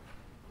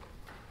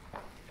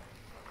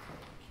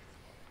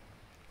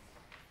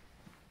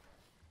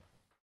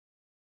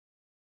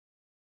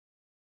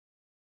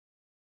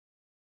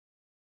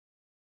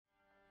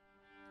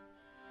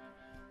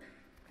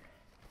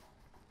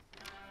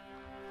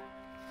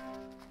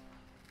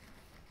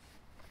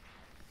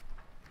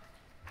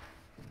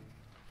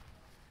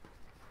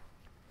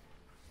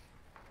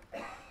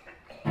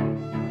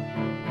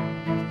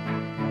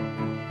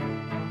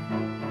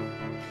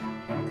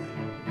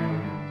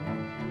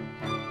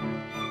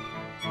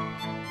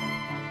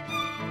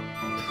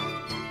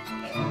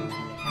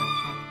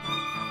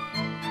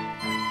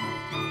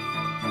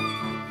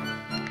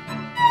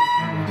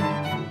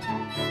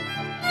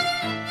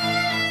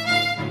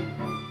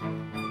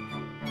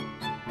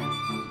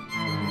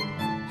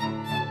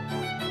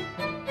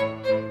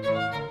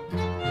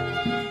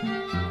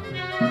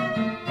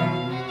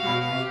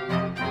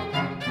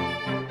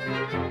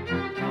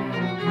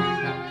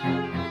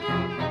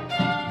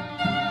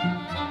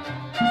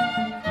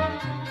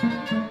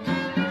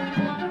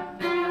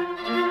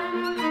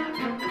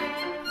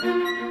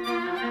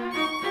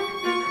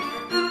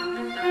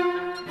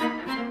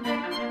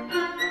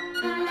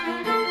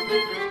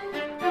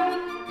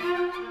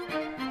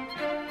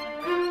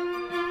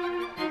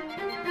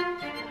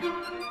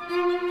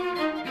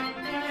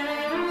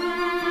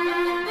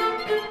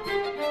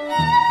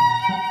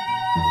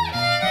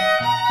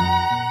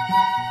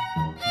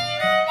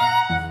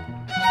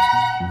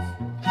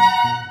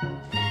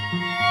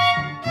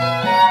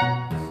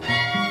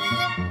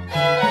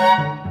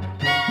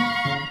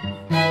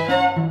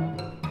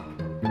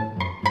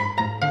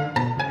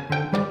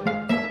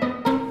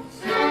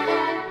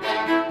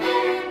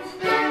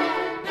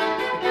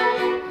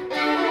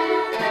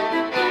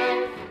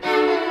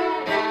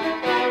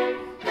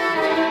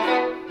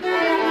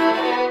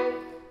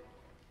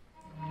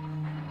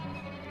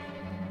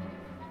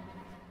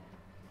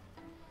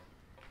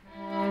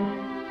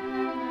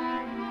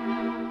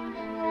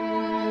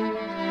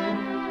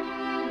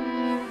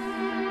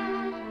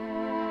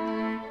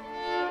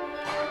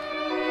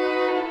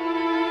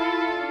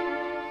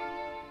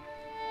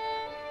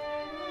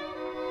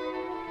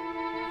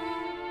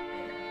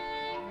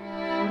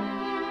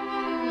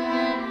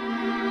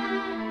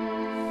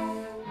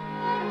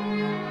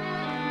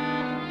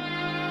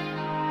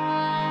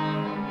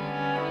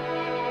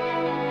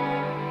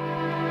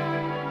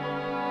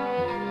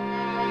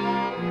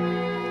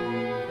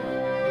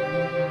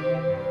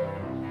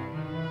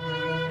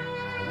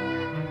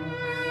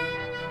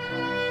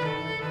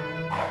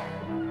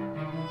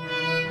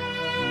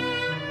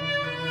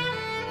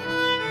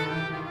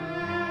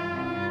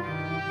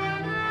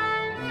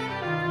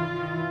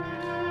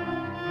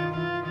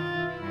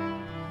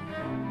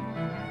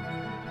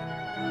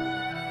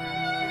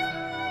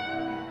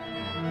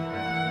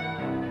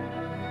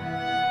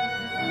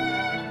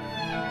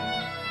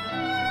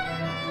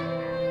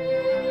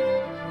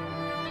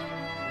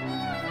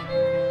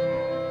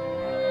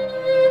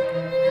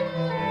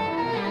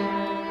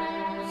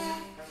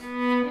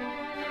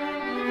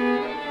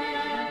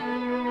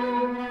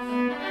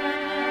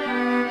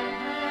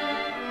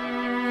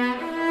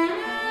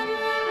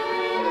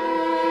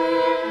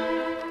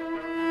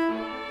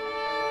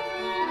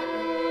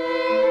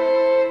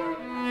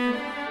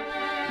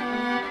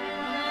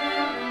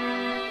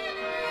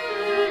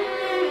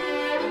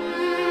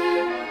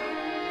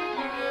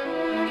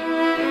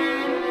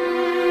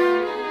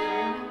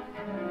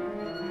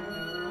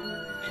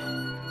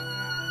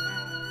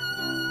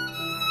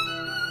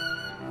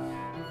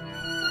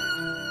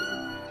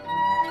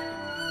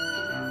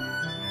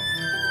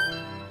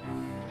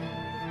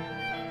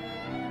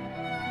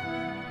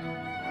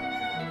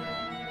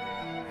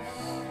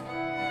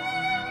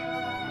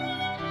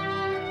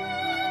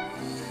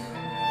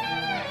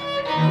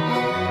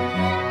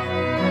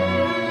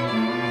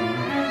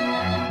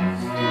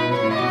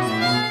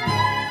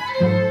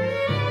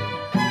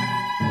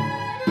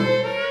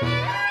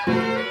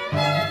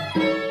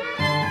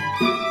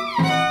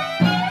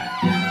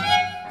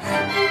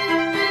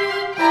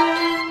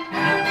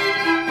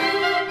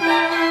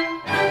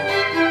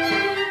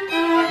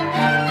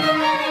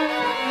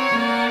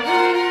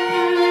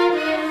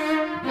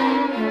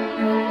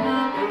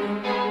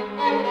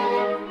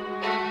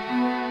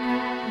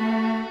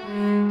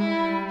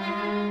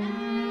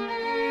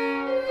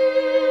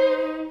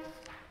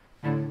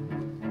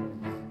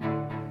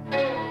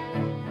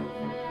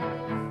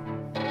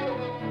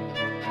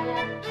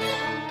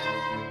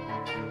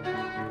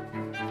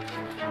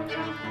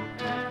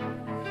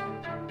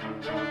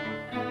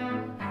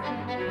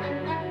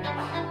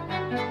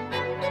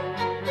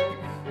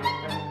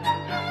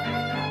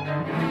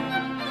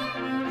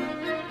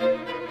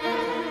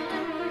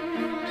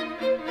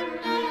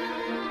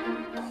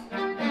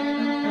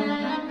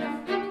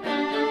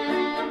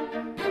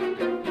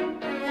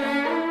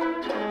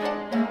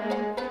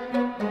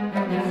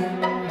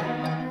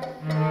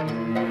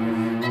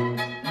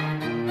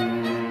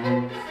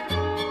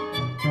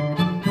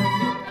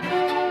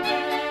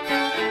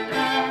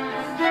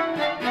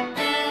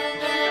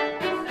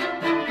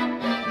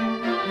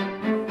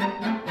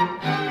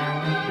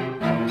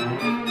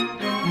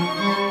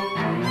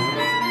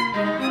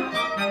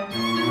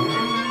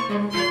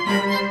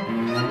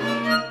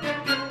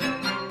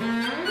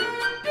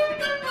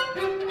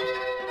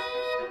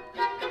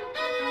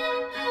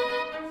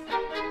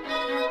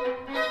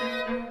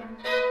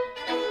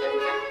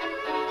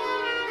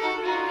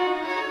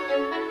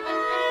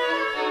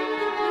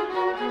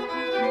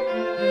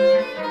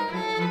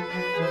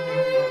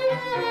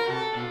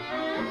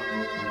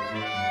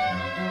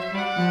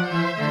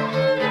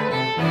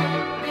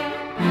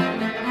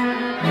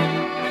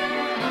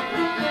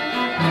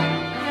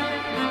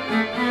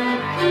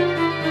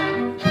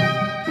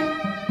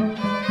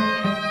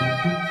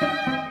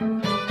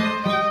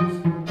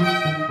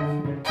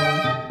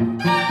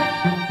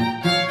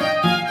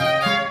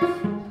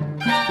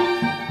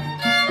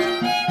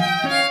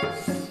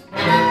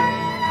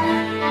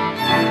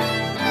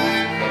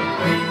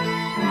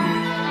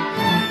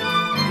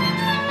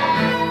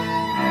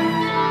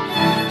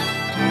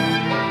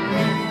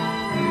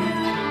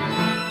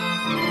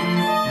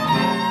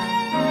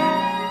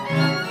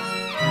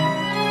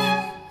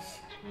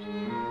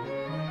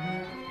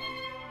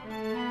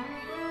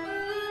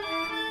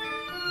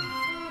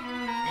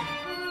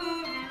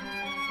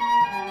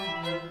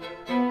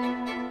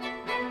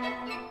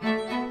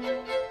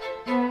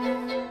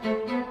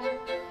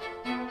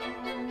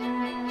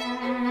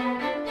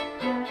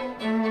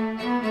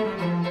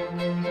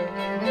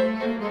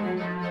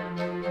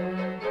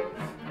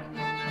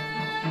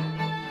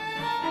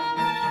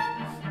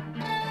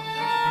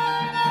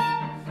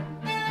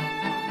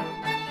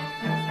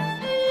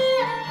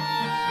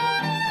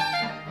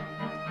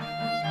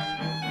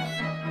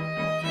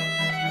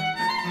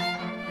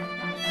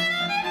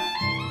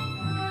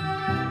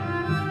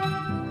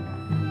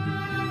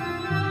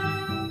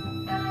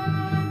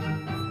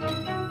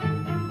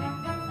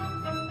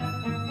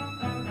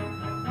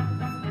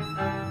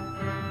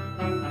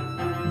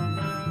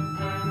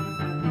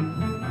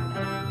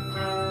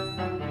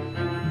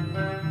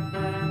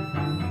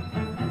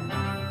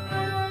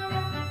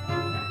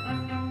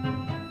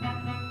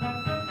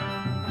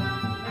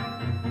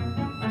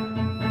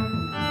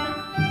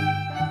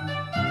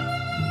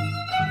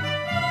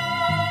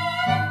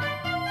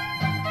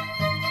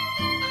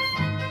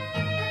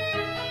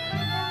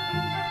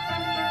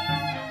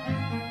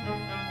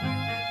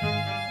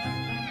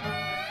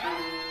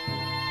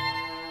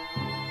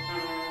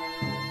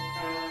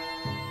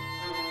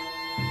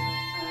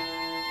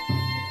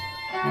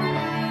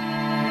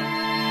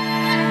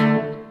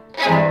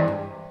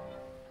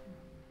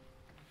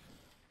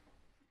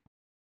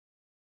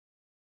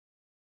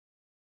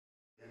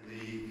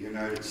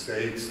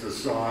 States, the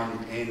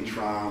song Ein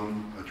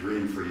Traum, A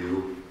Dream for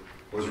You,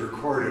 was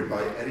recorded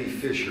by Eddie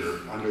Fisher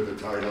under the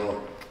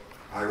title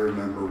I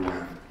Remember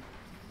When.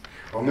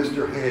 While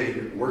Mr.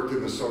 Haig worked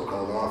in the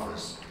so-called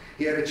office,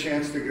 he had a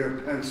chance to get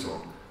a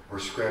pencil or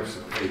scraps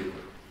of paper.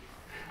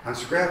 On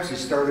scraps, he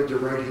started to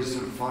write his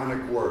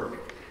symphonic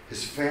work,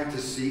 his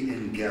Fantasie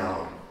in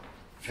Gelb,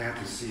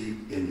 Fantasie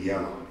in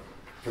Yellow,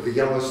 for the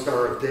yellow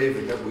Star of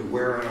David that we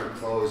wear on our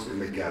clothes in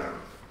the ghetto.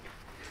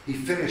 He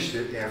finished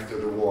it after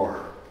the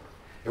war.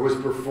 It was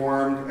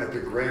performed at the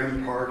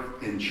Grand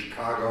Park in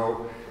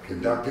Chicago,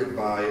 conducted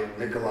by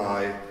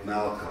Nikolai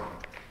Malko.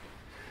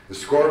 The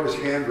score was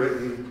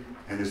handwritten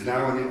and is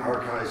now in the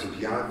archives of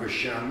Yad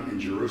Vashem in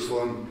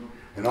Jerusalem,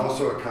 and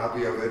also a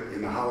copy of it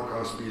in the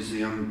Holocaust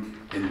Museum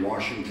in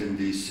Washington,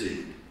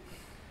 D.C.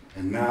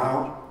 And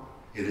now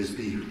it is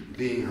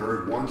being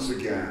heard once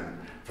again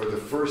for the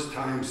first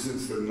time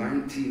since the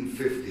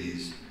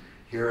 1950s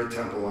here at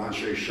Temple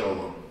Anshe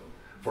Sholom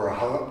for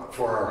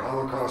our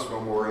Holocaust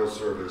Memorial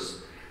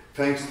Service,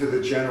 thanks to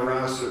the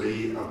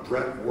generosity of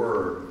Brett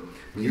Word,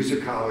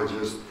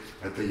 musicologist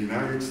at the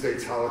United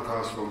States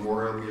Holocaust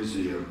Memorial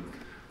Museum,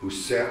 who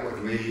sat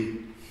with me,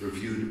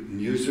 reviewed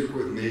music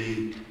with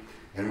me,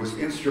 and was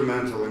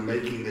instrumental in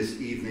making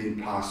this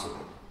evening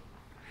possible.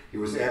 He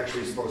was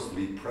actually supposed to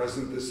be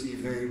present this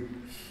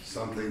evening.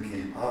 Something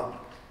came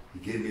up. He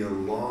gave me a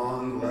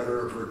long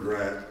letter of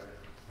regret.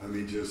 Let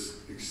me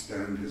just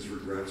extend his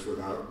regrets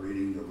without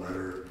reading the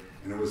letter.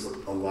 And it was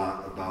a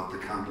lot about the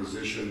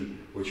composition,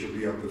 which you'll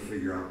be able to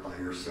figure out by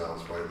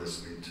yourselves by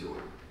listening to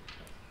it.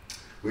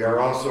 We are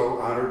also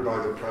honored by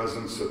the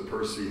presence of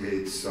Percy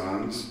Haig's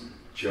sons,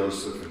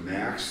 Joseph and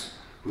Max,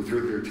 who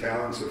through their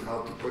talents have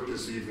helped to put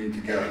this evening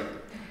together.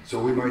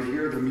 So we might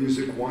hear the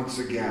music once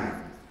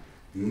again,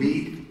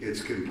 meet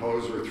its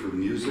composer through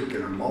music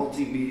in a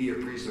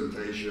multimedia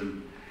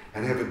presentation,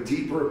 and have a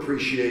deeper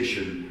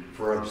appreciation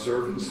for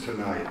observance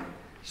tonight,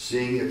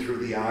 seeing it through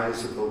the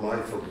eyes of the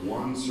life of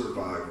one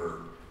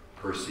survivor,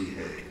 Percy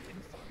Haig.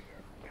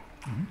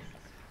 Mm-hmm.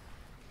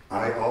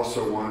 I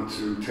also want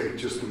to take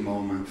just a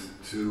moment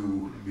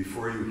to,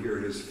 before you hear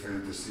his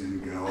Fantasie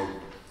in Gelb,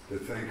 to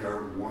thank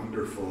our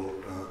wonderful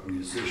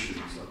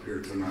musicians up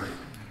here tonight.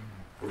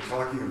 We're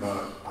talking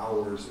about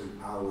hours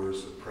and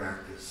hours of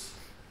practice.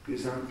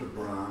 These aren't the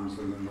Brahms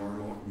and the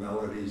normal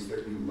melodies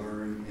that you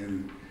learn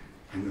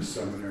in the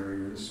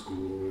seminary or in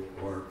school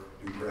or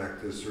in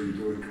practice or you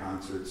do in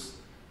concerts.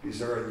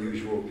 These are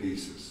unusual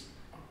pieces,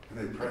 and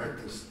they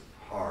practice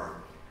hard,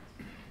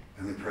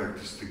 and they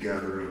practice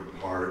together and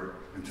apart,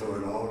 until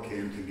it all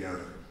came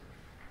together.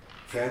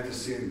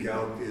 Fantasie and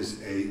Gelb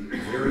is a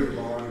very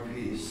long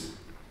piece,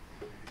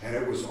 and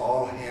it was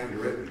all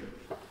handwritten.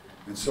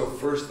 And so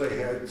first they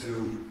had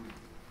to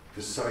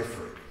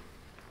decipher it.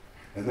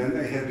 And then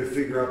they had to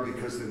figure out,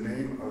 because the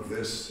name of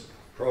this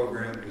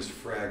program is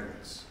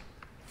Fragments.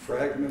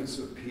 Fragments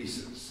of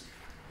pieces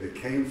that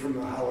came from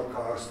the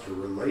Holocaust to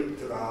relate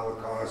to the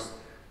Holocaust,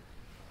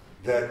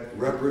 that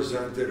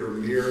represented or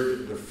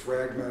mirrored the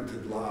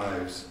fragmented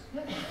lives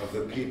of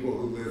the people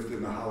who lived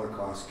in the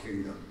Holocaust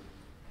kingdom.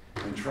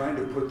 And trying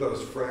to put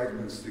those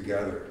fragments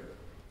together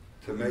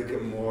to make a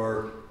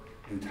more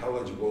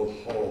intelligible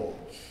whole,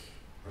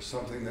 or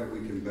something that we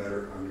can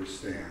better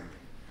understand.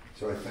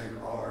 So I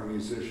thank all our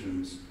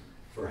musicians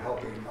for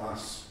helping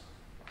us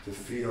to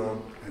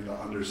feel and to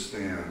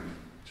understand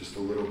just a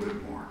little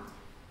bit more.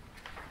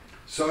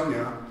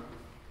 Sonia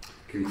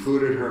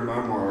concluded her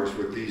memoirs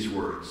with these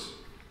words.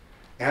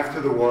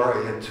 After the war,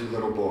 I had two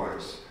little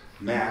boys,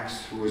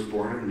 Max, who was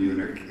born in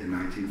Munich in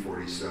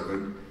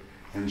 1947,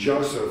 and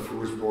Joseph, who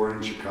was born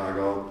in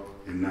Chicago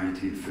in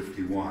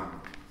 1951.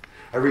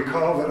 I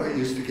recall that I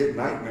used to get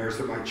nightmares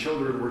that my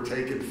children were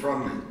taken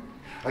from me.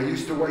 I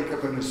used to wake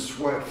up in a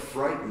sweat,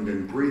 frightened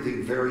and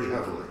breathing very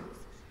heavily.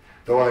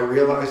 Though I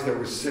realized I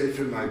was safe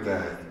in my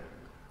bed,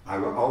 I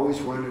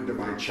always went into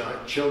my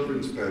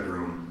children's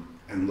bedroom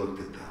and looked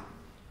at them.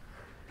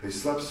 They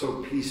slept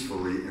so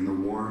peacefully in the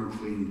warm,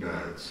 clean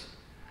beds.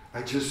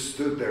 I just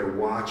stood there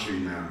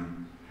watching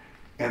them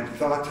and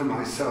thought to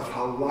myself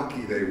how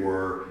lucky they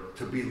were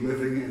to be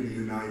living in the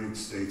United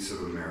States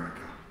of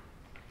America.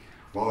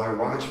 While I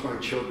watched my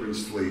children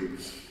sleep,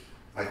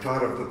 I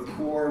thought of the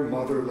poor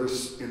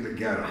motherless in the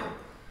ghetto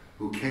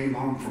who came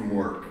home from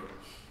work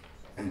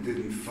and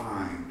didn't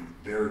find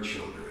their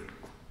children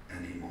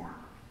anymore.